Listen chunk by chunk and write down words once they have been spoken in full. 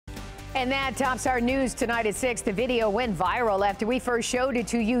And that tops our news tonight at 6. The video went viral after we first showed it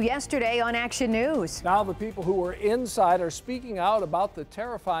to you yesterday on Action News. Now the people who were inside are speaking out about the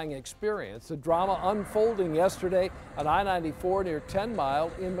terrifying experience, the drama unfolding yesterday on I-94 near 10 Mile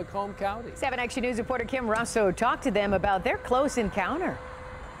in Macomb County. 7 Action News reporter Kim Russo talked to them about their close encounter.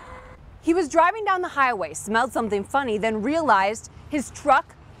 He was driving down the highway, smelled something funny, then realized his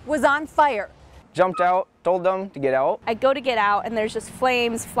truck was on fire. Jumped out, told them to get out. I go to get out and there's just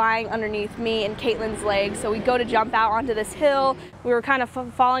flames flying underneath me and Caitlin's legs. So we go to jump out onto this hill. We were kind of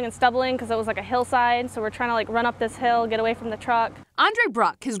falling and stumbling because it was like a hillside. So we're trying to run up this hill, get away from the truck. Andre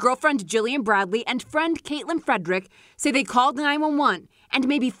Bruck, his girlfriend Jillian Bradley, and friend Caitlin Frederick say they called 911 and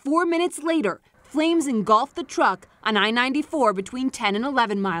maybe 4 minutes later, flames engulfed the truck on I-94 between 10 and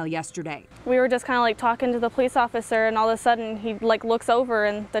 11 Mile yesterday. We were just kind of talking to the police officer and all of a sudden he looks over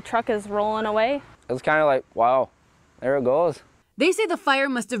and the truck is rolling away. It was kind of like, wow, there it goes. They say the fire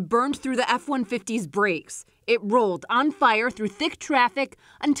must have burned through the F-150's brakes. It rolled on fire through thick traffic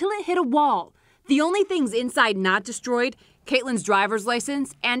until it hit a wall. The only things inside not destroyed, Caitlin's driver's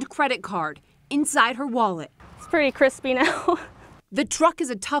license and credit card inside her wallet. It's pretty crispy now. The truck is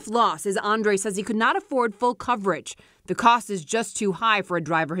a tough loss, as Andre says he could not afford full coverage. The cost is just too high for a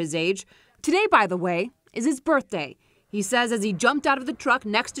driver his age. Today, by the way, is his birthday. He says as he jumped out of the truck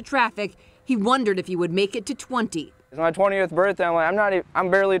next to traffic, he wondered if he would make it to 20. It's my 20th birthday. I'm like,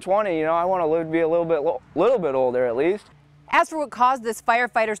 I'm barely 20. You know, I want to live to be a little bit older at least. As for what caused this,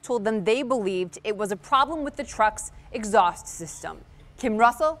 firefighters told them they believed it was a problem with the truck's exhaust system. Kim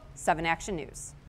Russell, 7 Action News.